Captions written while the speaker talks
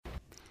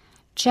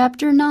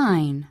Chapter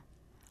 9.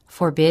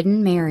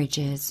 Forbidden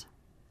Marriages.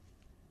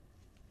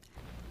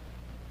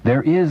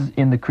 There is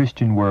in the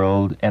Christian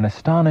world an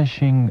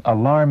astonishing,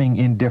 alarming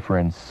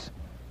indifference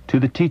to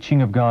the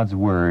teaching of God's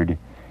Word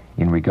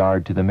in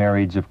regard to the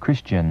marriage of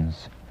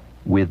Christians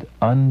with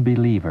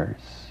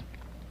unbelievers.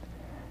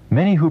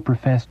 Many who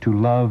profess to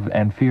love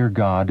and fear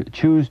God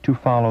choose to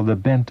follow the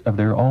bent of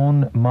their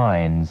own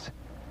minds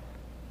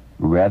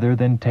rather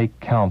than take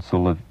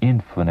counsel of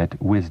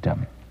infinite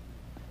wisdom.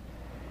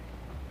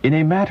 In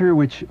a matter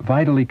which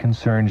vitally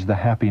concerns the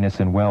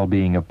happiness and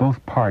well-being of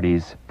both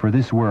parties for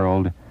this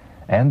world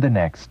and the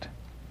next,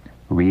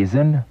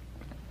 reason,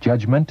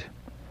 judgment,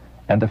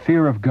 and the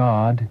fear of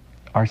God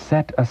are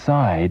set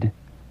aside,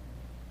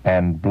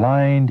 and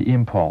blind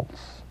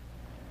impulse,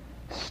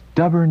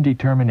 stubborn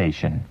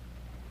determination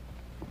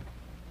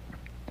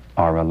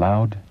are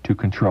allowed to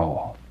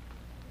control.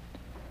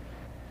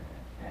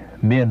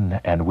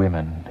 Men and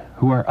women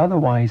who are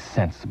otherwise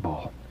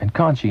sensible and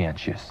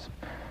conscientious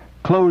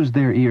close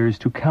their ears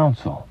to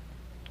counsel.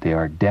 They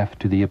are deaf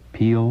to the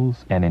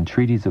appeals and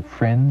entreaties of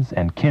friends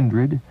and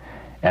kindred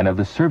and of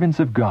the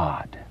servants of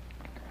God.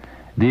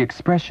 The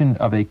expression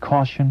of a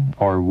caution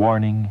or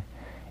warning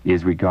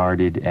is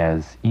regarded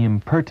as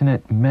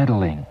impertinent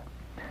meddling,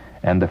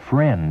 and the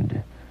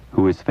friend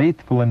who is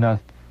faithful enough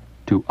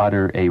to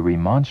utter a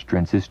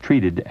remonstrance is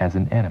treated as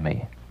an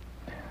enemy.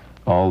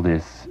 All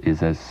this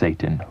is as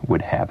Satan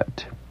would have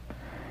it.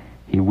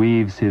 He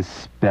weaves his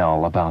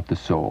spell about the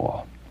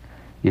soul.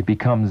 It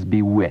becomes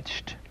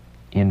bewitched,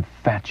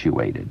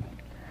 infatuated.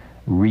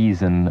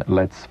 Reason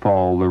lets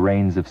fall the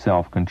reins of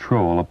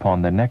self-control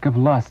upon the neck of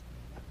lust.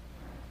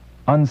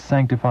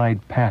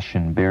 Unsanctified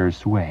passion bears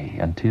sway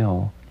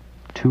until,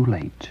 too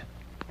late,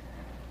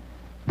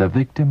 the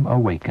victim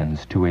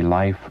awakens to a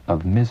life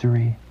of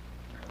misery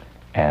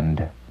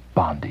and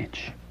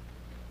bondage.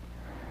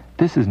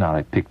 This is not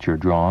a picture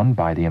drawn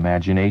by the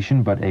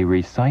imagination, but a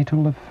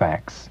recital of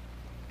facts.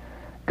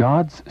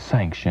 God's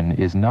sanction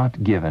is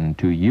not given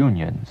to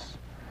unions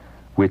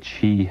which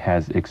he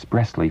has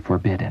expressly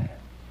forbidden.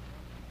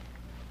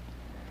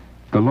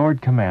 The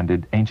Lord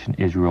commanded ancient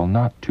Israel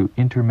not to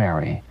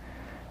intermarry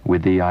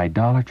with the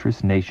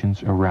idolatrous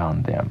nations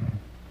around them.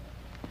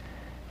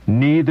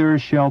 Neither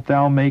shalt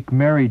thou make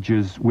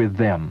marriages with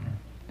them.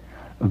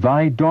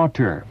 Thy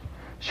daughter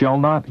shall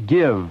not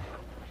give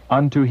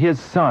unto his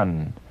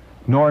son,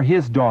 nor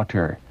his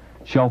daughter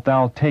shalt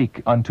thou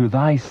take unto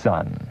thy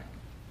son.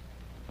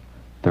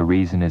 The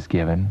reason is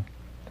given.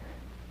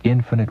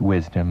 Infinite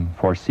wisdom,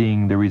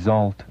 foreseeing the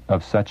result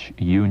of such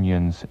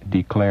unions,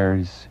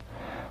 declares,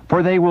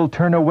 "For they will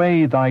turn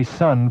away thy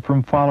son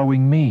from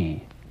following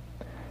me,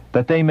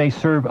 that they may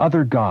serve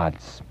other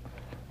gods.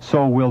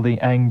 So will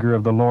the anger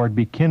of the Lord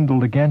be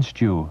kindled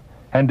against you,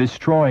 and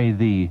destroy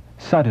thee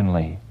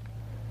suddenly.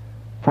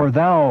 For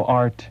thou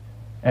art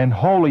an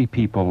holy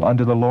people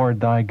unto the Lord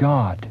thy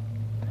God.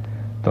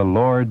 The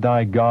Lord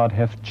thy God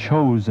hath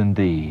chosen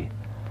thee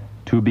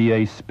to be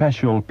a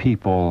special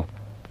people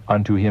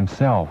unto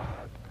himself,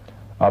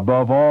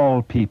 above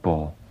all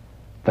people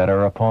that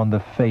are upon the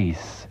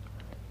face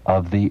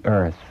of the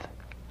earth."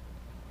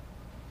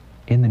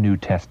 In the New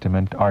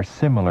Testament are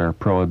similar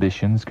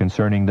prohibitions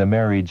concerning the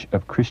marriage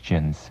of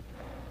Christians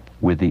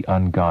with the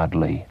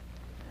ungodly.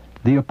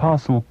 The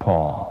Apostle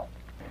Paul,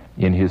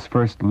 in his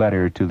first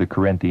letter to the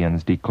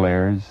Corinthians,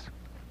 declares,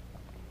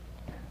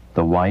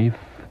 "The wife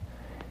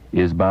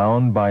is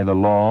bound by the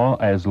law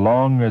as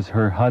long as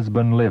her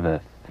husband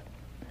liveth.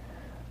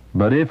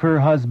 But if her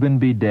husband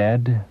be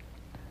dead,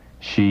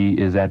 she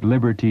is at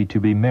liberty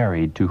to be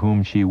married to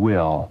whom she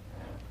will,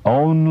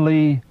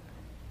 only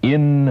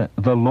in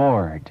the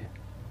Lord."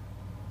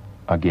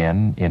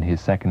 Again, in his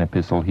second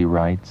epistle, he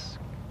writes,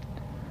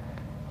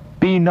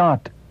 "Be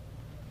not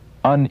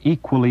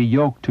unequally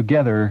yoked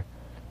together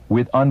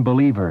with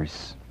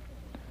unbelievers.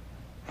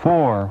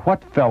 For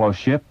what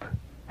fellowship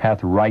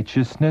hath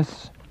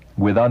righteousness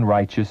with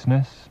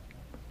unrighteousness?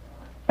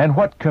 And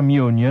what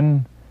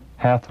communion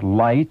hath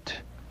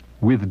light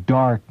with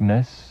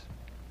darkness?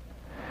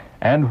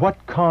 And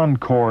what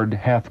concord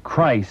hath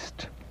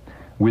Christ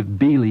with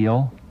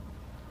Belial?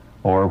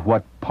 Or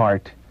what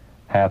part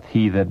hath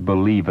he that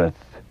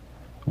believeth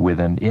with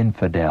an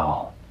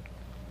infidel?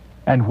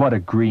 And what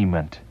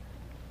agreement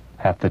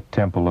hath the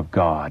temple of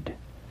God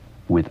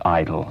with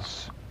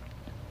idols?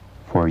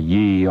 For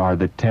ye are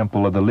the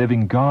temple of the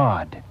living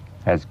God,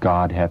 as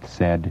God hath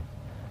said,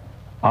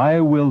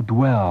 I will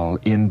dwell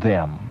in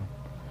them,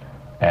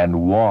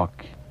 and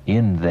walk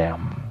in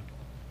them,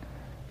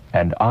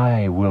 and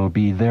I will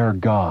be their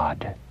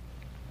God,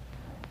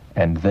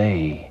 and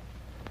they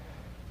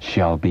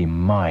shall be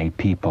my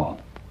people.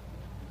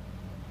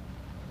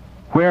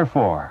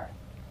 Wherefore,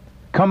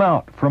 come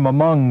out from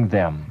among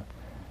them,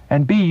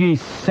 and be ye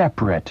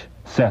separate,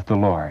 saith the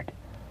Lord,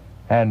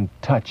 and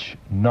touch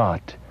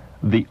not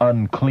the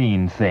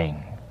unclean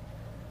thing,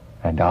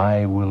 and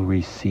I will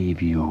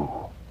receive you,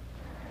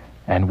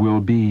 and will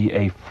be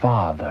a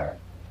father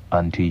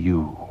unto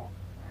you,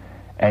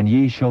 and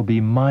ye shall be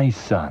my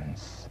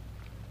sons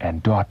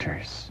and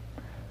daughters,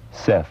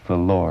 saith the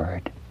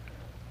Lord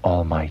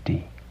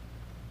Almighty.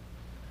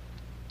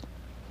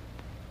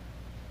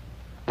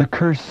 The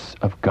curse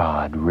of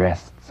God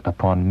rests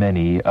upon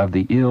many of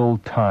the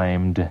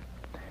ill-timed,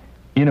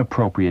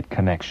 inappropriate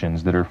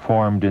connections that are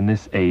formed in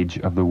this age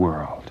of the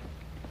world.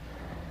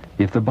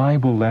 If the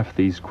Bible left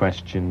these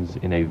questions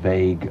in a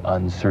vague,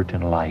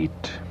 uncertain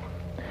light,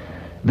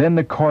 then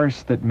the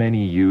course that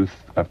many youth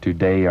of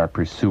today are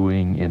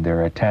pursuing in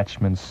their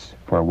attachments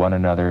for one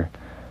another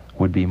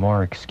would be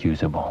more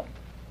excusable.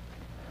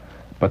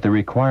 But the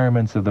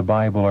requirements of the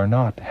Bible are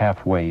not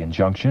halfway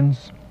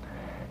injunctions.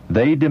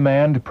 They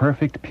demand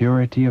perfect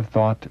purity of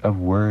thought, of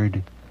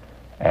word,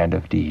 and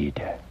of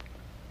deed.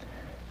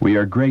 We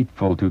are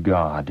grateful to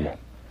God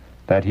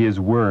that His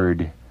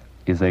Word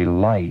is a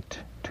light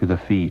to the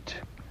feet,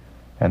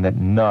 and that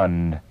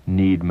none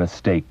need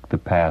mistake the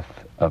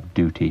path of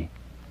duty.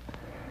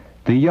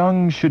 The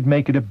young should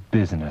make it a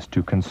business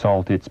to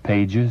consult its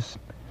pages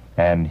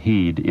and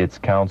heed its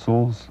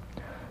counsels,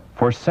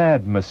 for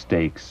sad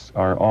mistakes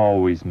are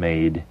always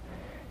made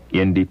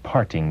in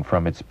departing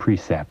from its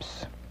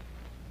precepts.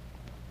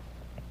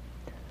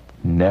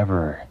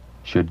 Never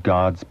should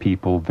God's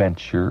people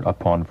venture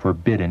upon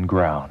forbidden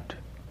ground.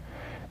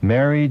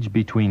 Marriage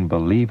between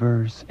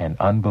believers and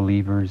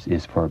unbelievers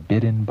is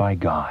forbidden by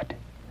God.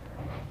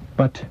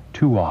 But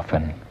too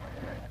often,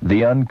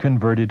 the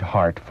unconverted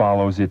heart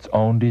follows its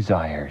own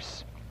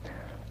desires,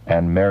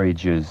 and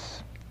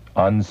marriages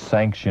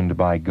unsanctioned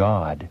by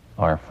God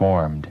are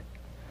formed.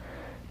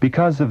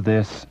 Because of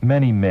this,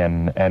 many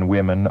men and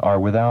women are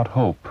without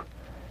hope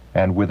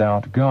and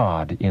without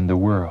God in the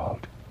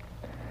world.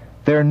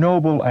 Their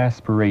noble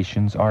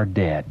aspirations are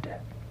dead.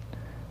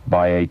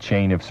 By a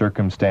chain of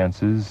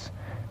circumstances,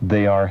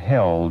 they are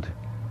held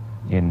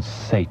in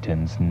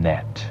Satan's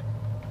net.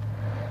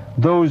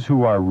 Those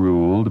who are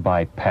ruled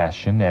by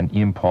passion and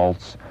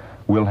impulse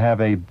will have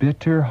a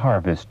bitter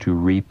harvest to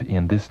reap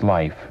in this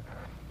life,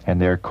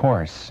 and their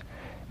course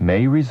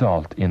may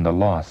result in the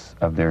loss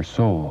of their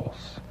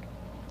souls.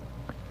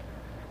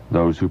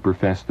 Those who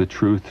profess the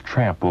truth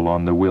trample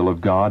on the will of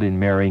God in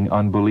marrying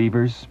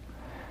unbelievers.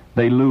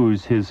 They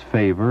lose His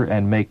favor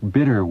and make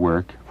bitter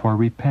work for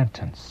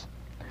repentance.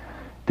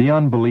 The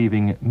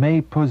unbelieving may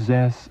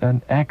possess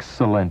an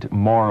excellent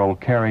moral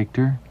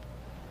character,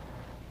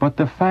 but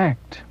the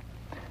fact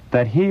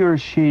that he or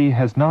she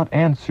has not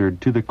answered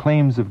to the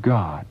claims of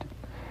God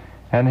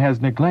and has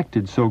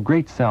neglected so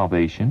great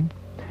salvation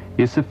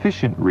is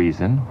sufficient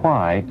reason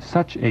why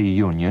such a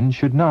union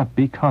should not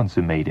be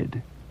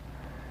consummated.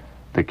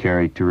 The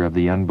character of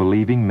the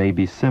unbelieving may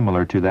be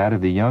similar to that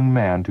of the young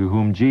man to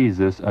whom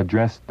Jesus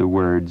addressed the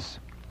words,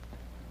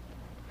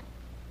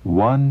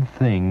 "One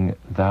thing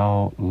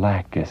thou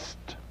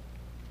lackest."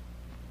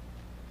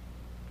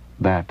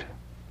 That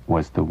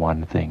was the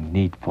one thing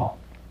needful.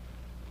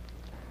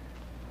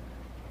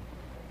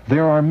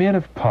 There are men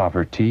of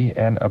poverty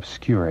and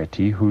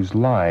obscurity whose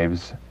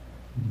lives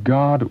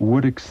God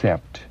would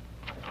accept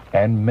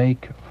and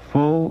make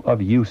full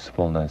of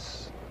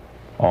usefulness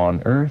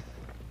on earth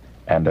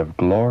and of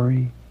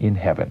glory in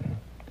heaven.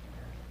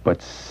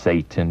 But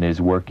Satan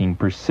is working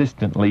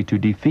persistently to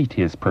defeat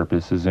his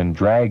purposes and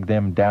drag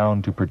them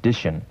down to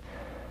perdition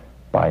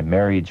by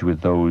marriage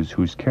with those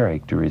whose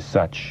character is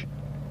such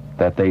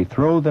that they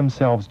throw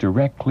themselves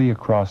directly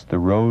across the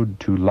road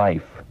to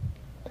life.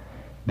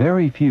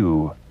 Very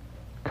few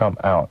come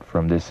out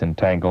from this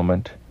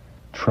entanglement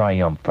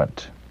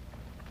triumphant.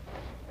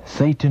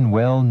 Satan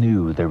well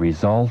knew the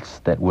results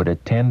that would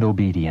attend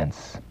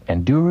obedience,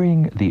 and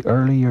during the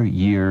earlier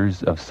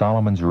years of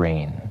Solomon's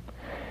reign,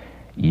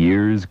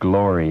 years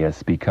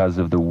glorious because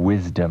of the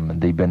wisdom,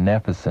 the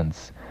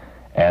beneficence,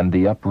 and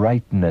the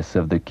uprightness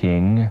of the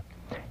king,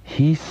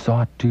 he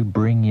sought to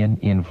bring in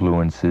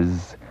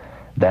influences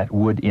that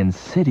would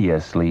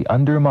insidiously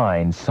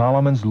undermine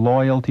Solomon's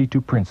loyalty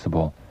to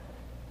principle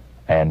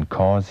and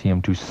cause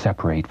him to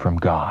separate from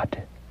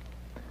God.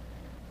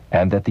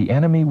 And that the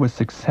enemy was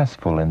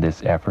successful in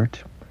this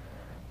effort,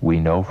 we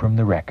know from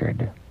the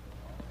record.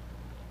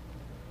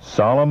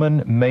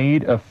 Solomon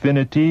made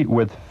affinity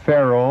with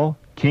Pharaoh,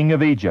 king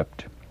of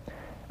Egypt,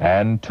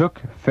 and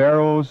took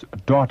Pharaoh's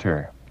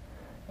daughter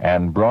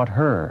and brought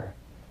her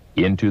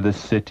into the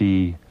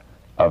city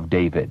of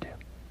David.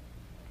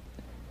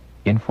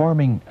 In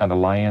forming an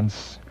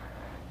alliance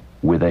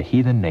with a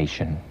heathen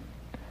nation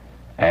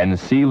and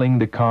sealing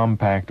the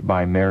compact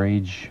by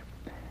marriage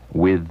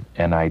with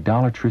an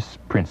idolatrous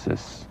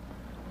princess,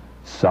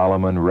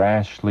 Solomon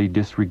rashly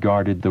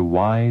disregarded the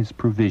wise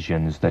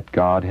provisions that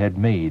God had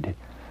made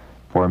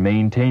for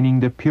maintaining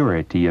the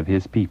purity of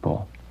his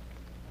people.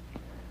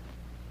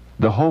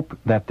 The hope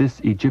that this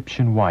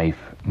Egyptian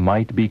wife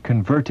might be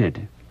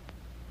converted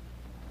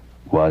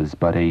was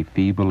but a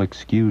feeble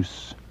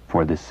excuse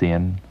for the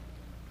sin.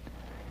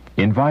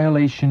 In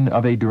violation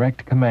of a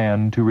direct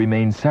command to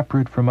remain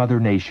separate from other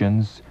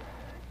nations,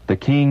 the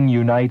king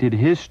united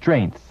his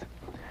strength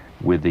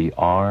with the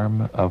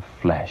arm of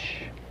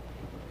flesh.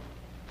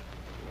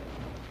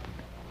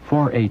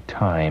 For a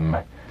time,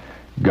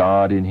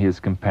 God, in his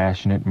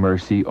compassionate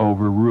mercy,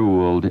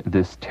 overruled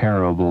this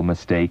terrible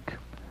mistake.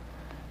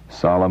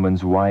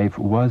 Solomon's wife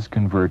was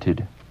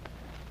converted,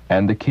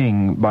 and the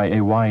king, by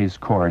a wise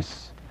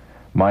course,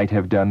 might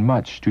have done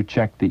much to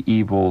check the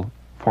evil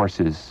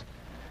forces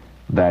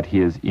that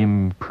his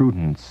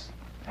imprudence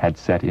had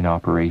set in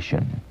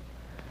operation.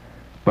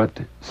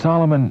 But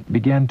Solomon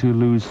began to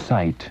lose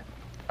sight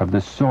of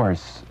the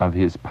source of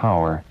his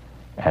power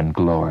and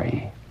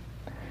glory.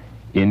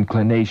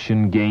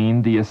 Inclination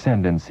gained the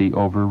ascendancy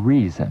over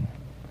reason.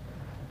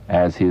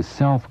 As his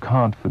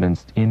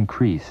self-confidence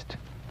increased,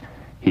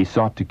 he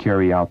sought to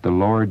carry out the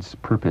Lord's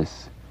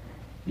purpose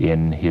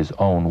in his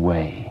own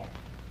way.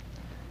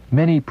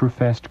 Many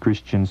professed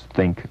Christians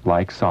think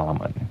like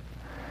Solomon,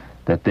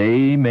 that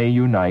they may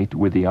unite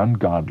with the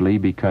ungodly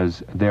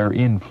because their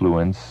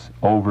influence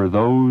over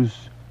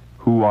those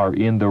who are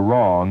in the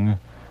wrong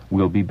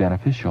will be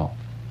beneficial.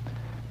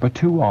 But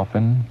too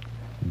often,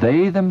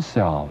 they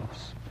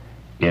themselves,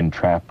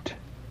 entrapped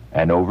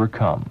and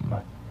overcome,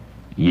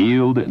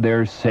 yield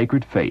their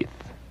sacred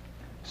faith,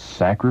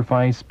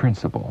 sacrifice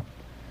principle,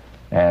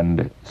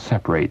 and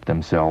separate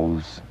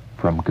themselves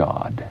from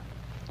God.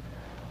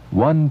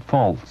 One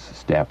false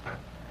step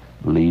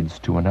leads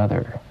to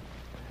another,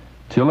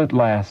 till at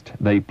last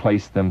they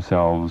place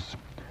themselves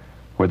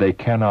where they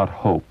cannot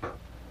hope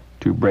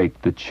to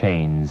break the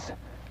chains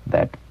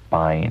that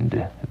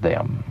bind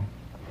them.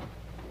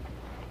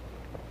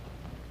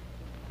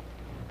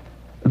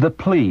 The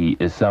plea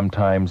is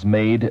sometimes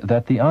made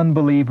that the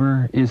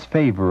unbeliever is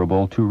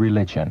favorable to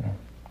religion,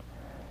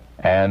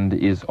 and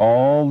is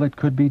all that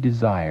could be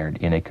desired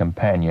in a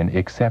companion,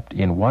 except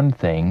in one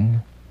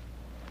thing: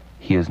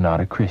 he is not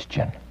a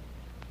Christian.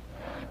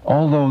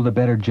 Although the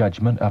better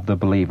judgment of the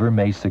believer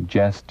may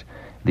suggest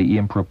the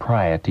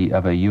impropriety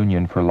of a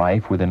union for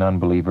life with an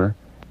unbeliever,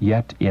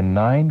 yet in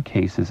 9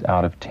 cases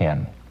out of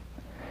 10,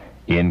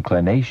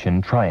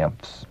 inclination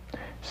triumphs.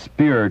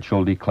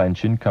 Spiritual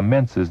declension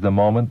commences the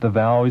moment the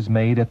vow is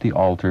made at the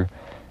altar,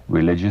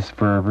 religious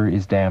fervor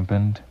is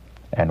dampened,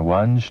 and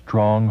one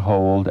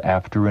stronghold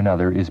after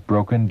another is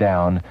broken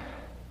down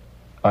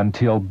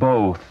until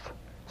both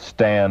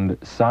stand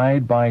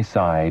side by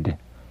side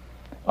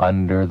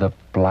under the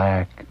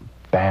black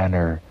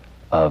banner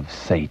of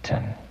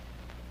Satan.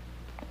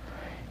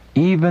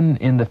 Even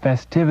in the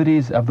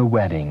festivities of the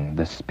wedding,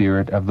 the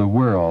spirit of the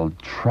world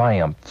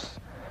triumphs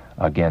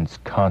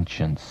against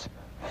conscience,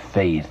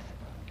 faith,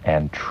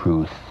 and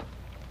truth.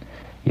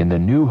 In the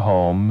new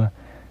home,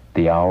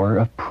 the hour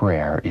of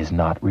prayer is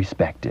not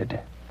respected.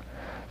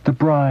 The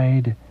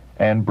bride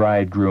and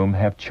bridegroom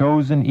have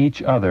chosen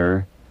each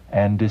other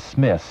and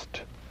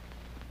dismissed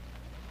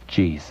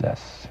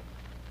Jesus.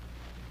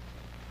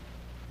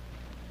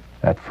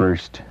 At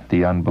first,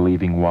 the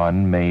unbelieving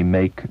one may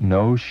make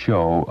no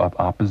show of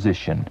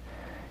opposition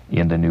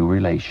in the new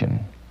relation,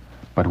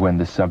 but when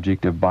the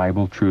subject of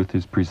Bible truth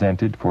is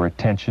presented for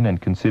attention and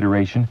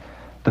consideration,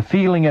 the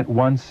feeling at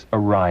once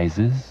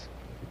arises: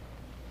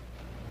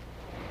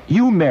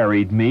 "You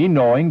married me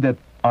knowing that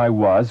I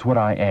was what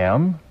I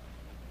am.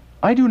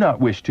 I do not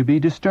wish to be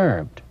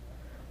disturbed.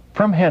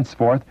 From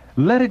henceforth,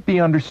 let it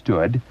be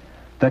understood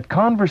that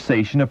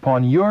conversation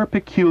upon your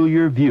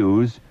peculiar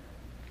views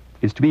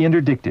is to be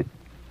interdicted."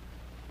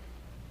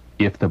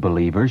 If the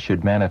believer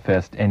should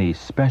manifest any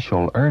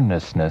special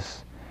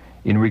earnestness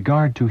in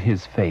regard to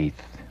his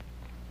faith,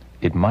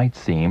 it might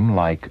seem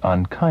like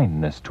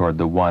unkindness toward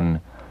the one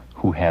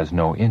who has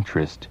no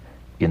interest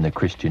in the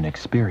Christian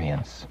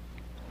experience.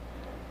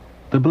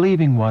 The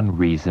believing one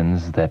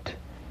reasons that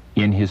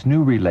in his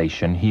new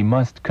relation he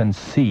must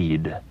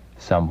concede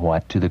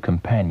somewhat to the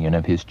companion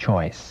of his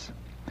choice.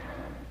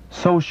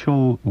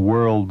 Social,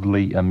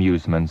 worldly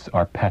amusements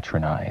are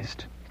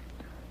patronized.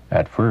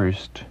 At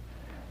first,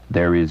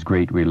 there is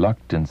great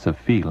reluctance of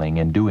feeling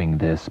in doing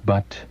this,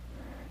 but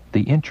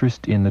the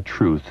interest in the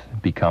truth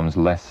becomes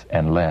less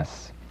and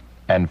less,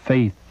 and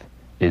faith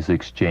is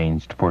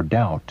exchanged for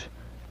doubt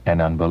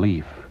and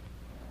unbelief.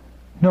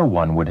 No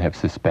one would have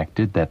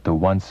suspected that the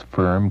once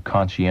firm,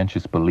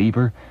 conscientious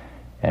believer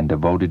and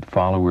devoted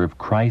follower of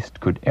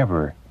Christ could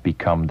ever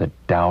become the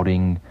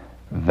doubting,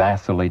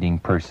 vacillating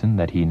person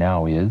that he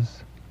now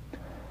is.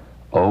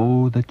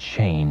 Oh, the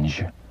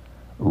change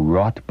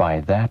wrought by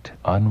that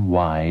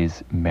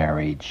unwise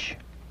marriage.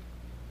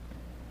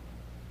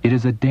 It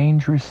is a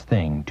dangerous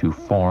thing to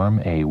form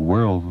a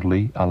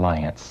worldly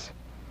alliance.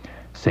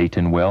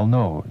 Satan well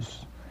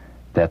knows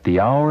that the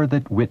hour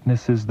that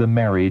witnesses the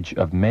marriage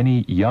of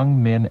many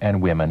young men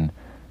and women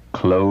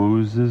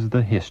closes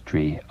the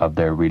history of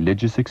their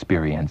religious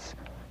experience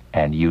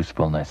and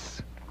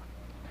usefulness.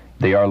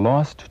 They are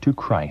lost to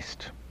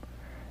Christ.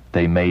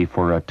 They may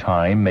for a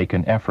time make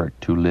an effort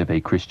to live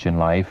a Christian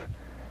life,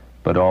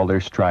 but all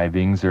their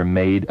strivings are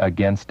made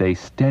against a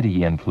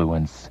steady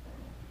influence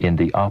in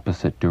the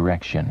opposite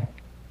direction.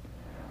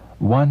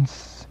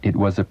 Once it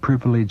was a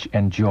privilege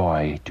and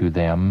joy to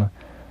them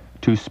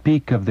to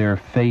speak of their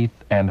faith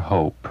and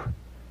hope,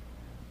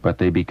 but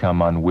they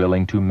become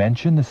unwilling to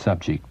mention the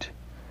subject,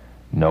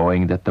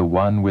 knowing that the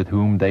one with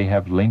whom they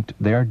have linked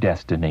their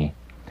destiny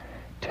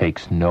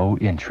takes no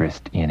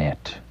interest in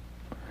it.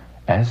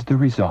 As the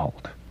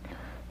result,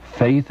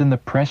 faith in the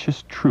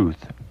precious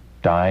truth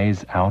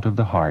dies out of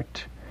the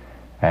heart,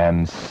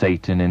 and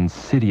Satan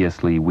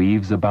insidiously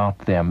weaves about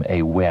them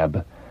a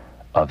web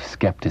of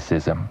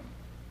skepticism.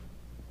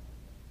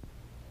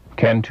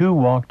 Can two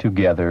walk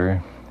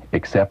together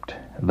except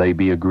they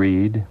be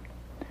agreed?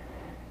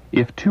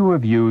 If two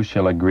of you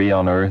shall agree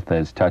on earth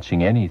as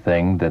touching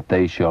anything that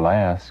they shall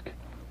ask,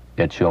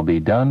 it shall be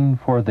done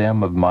for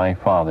them of my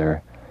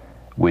Father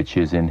which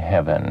is in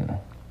heaven.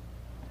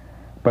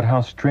 But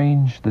how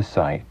strange the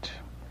sight!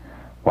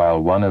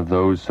 While one of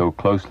those so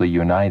closely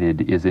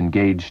united is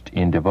engaged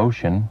in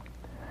devotion,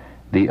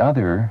 the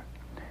other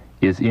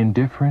is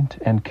indifferent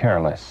and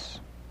careless.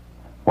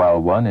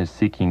 While one is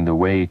seeking the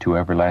way to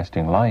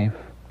everlasting life,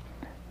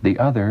 the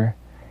other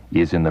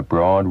is in the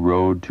broad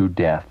road to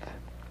death.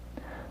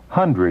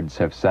 Hundreds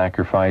have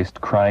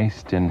sacrificed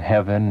Christ in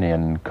heaven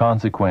in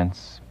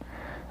consequence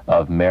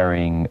of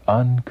marrying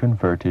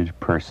unconverted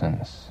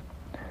persons.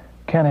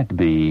 Can it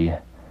be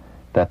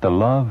that the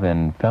love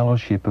and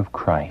fellowship of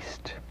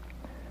Christ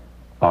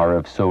are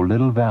of so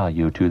little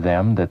value to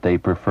them that they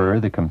prefer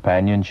the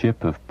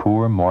companionship of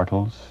poor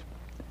mortals?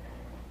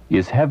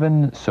 Is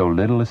heaven so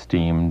little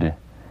esteemed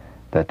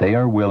that they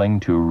are willing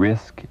to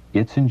risk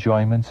its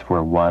enjoyments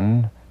for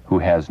one who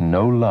has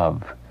no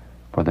love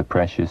for the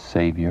precious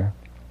Savior?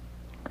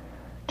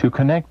 To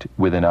connect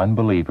with an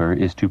unbeliever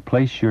is to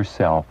place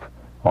yourself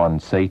on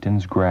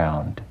Satan's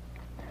ground.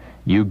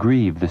 You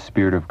grieve the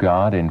Spirit of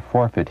God and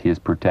forfeit His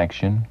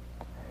protection.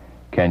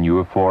 Can you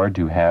afford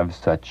to have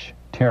such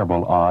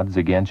terrible odds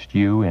against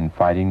you in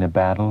fighting the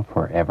battle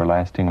for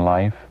everlasting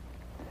life?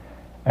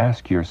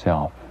 Ask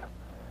yourself,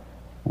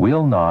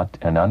 will not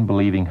an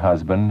unbelieving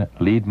husband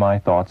lead my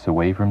thoughts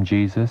away from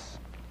Jesus?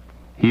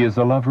 He is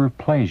a lover of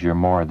pleasure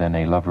more than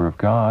a lover of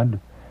God.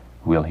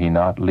 Will he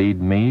not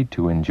lead me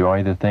to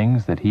enjoy the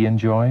things that he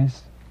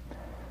enjoys?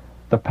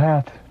 The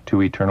path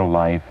to eternal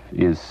life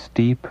is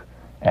steep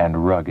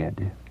and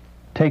rugged.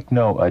 Take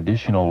no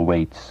additional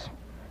weights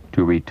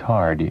to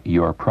retard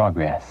your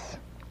progress.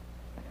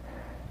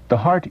 The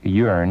heart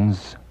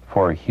yearns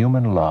for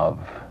human love,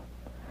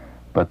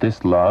 but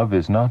this love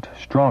is not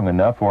strong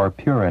enough or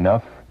pure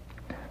enough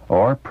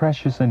or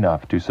precious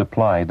enough to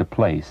supply the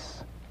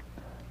place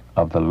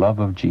of the love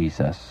of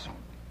Jesus.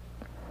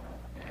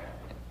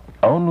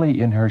 Only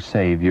in her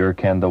Savior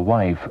can the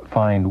wife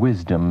find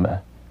wisdom,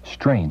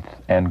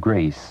 strength, and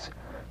grace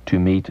to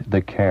meet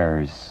the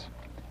cares,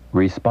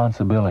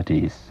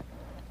 responsibilities,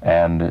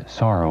 and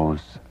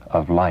sorrows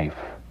of life.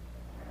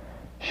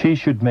 She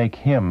should make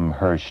him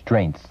her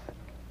strength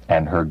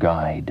and her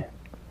guide.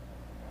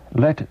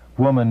 Let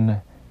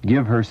woman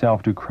give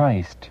herself to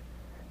Christ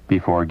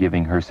before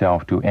giving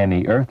herself to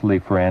any earthly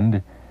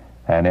friend,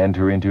 and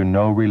enter into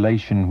no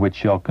relation which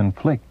shall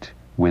conflict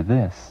with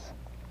this.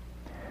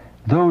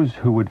 Those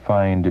who would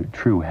find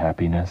true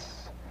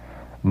happiness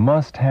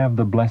must have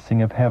the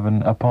blessing of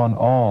heaven upon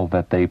all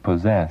that they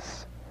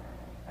possess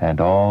and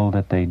all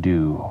that they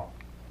do.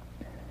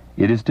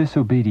 It is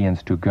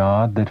disobedience to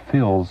God that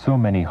fills so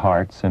many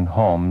hearts and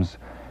homes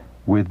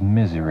with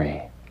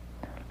misery.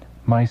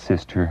 My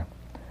sister,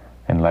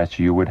 unless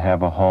you would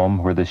have a home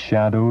where the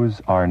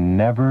shadows are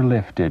never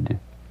lifted,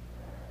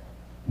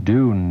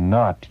 do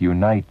not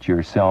unite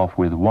yourself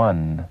with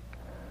one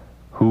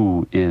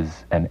who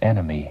is an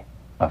enemy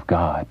of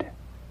God.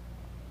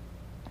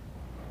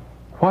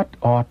 What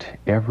ought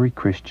every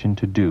Christian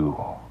to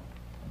do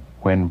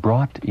when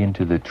brought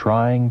into the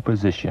trying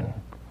position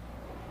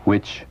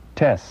which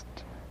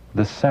tests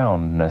the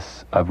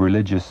soundness of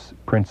religious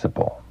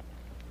principle?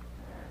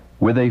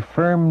 With a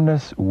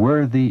firmness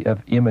worthy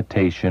of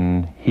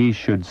imitation, he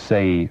should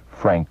say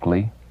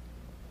frankly,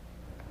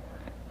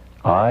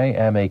 I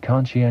am a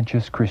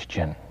conscientious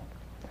Christian.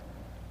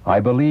 I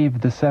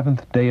believe the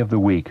seventh day of the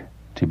week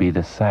to be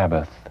the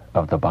Sabbath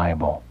of the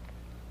Bible.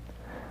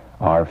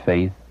 Our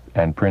faith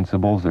and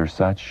principles are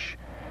such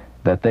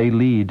that they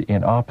lead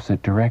in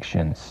opposite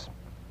directions.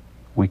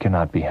 We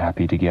cannot be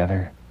happy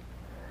together.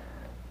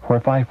 For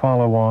if I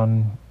follow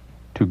on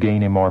to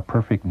gain a more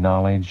perfect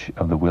knowledge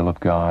of the will of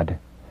God,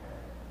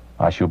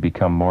 I shall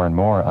become more and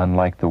more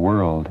unlike the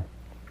world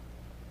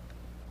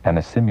and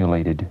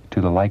assimilated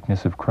to the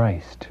likeness of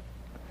Christ.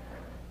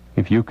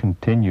 If you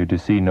continue to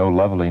see no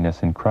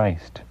loveliness in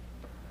Christ,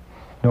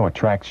 no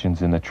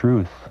attractions in the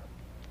truth,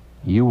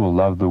 you will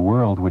love the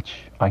world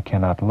which I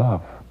cannot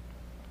love,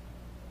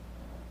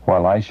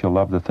 while I shall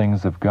love the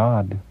things of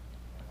God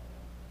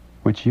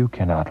which you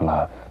cannot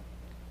love.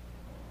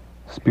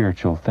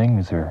 Spiritual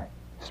things are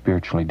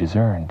spiritually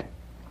discerned,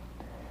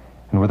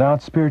 and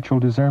without spiritual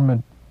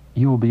discernment,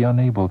 you will be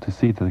unable to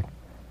see the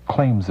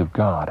claims of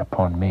God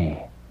upon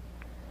me,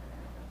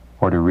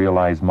 or to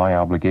realize my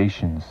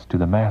obligations to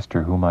the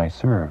Master whom I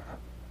serve.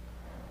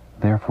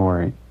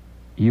 Therefore,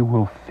 you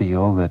will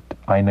feel that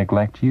I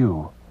neglect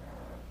you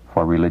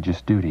for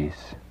religious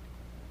duties.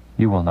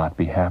 You will not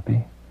be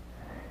happy.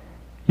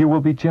 You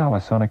will be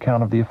jealous on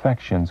account of the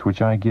affections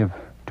which I give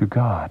to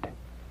God,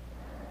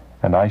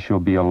 and I shall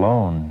be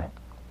alone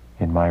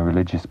in my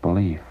religious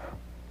belief.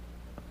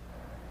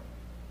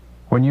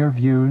 When your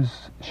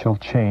views shall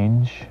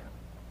change,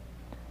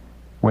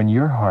 when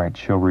your heart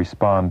shall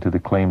respond to the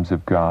claims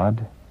of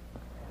God,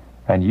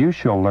 and you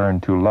shall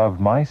learn to love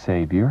my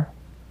Savior,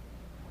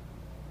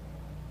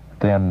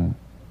 then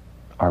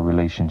our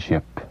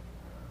relationship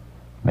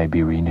may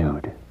be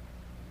renewed.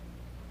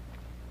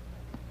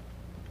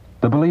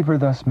 The believer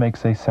thus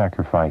makes a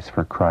sacrifice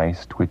for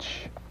Christ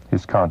which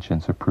his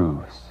conscience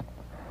approves,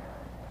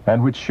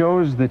 and which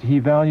shows that he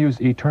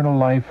values eternal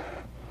life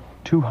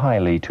too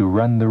highly to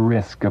run the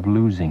risk of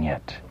losing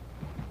it.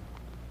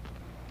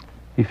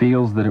 He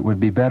feels that it would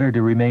be better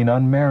to remain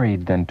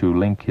unmarried than to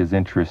link his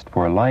interest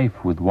for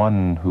life with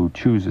one who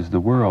chooses the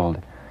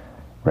world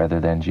rather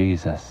than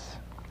Jesus,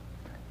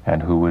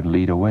 and who would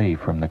lead away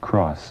from the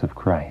cross of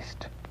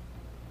Christ.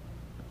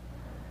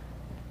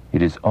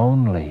 It is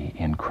only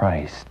in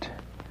Christ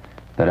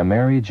that a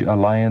marriage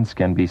alliance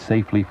can be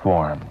safely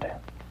formed.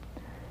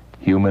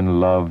 Human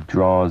love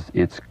draws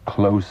its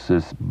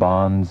closest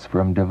bonds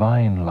from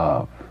divine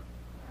love.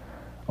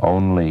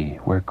 Only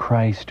where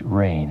Christ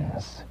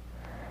reigns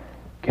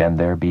can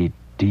there be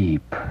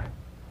deep,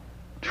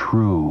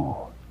 true,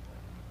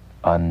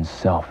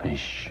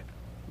 unselfish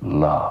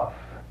love.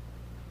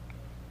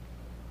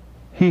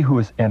 He who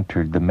has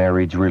entered the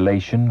marriage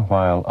relation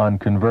while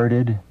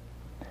unconverted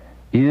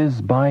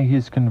is by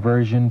his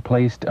conversion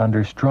placed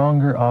under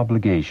stronger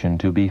obligation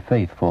to be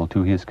faithful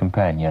to his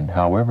companion,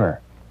 however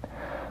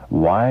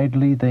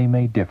widely they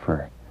may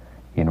differ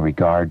in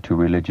regard to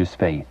religious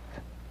faith.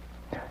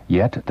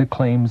 Yet the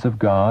claims of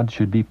God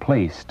should be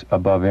placed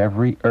above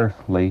every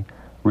earthly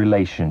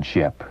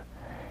relationship,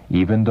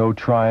 even though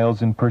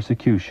trials and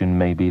persecution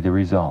may be the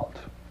result.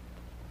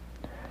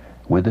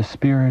 With a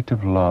spirit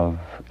of love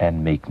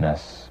and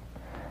meekness,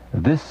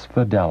 this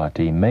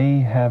fidelity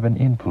may have an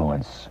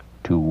influence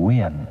to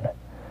win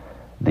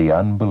the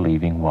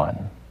unbelieving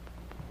one.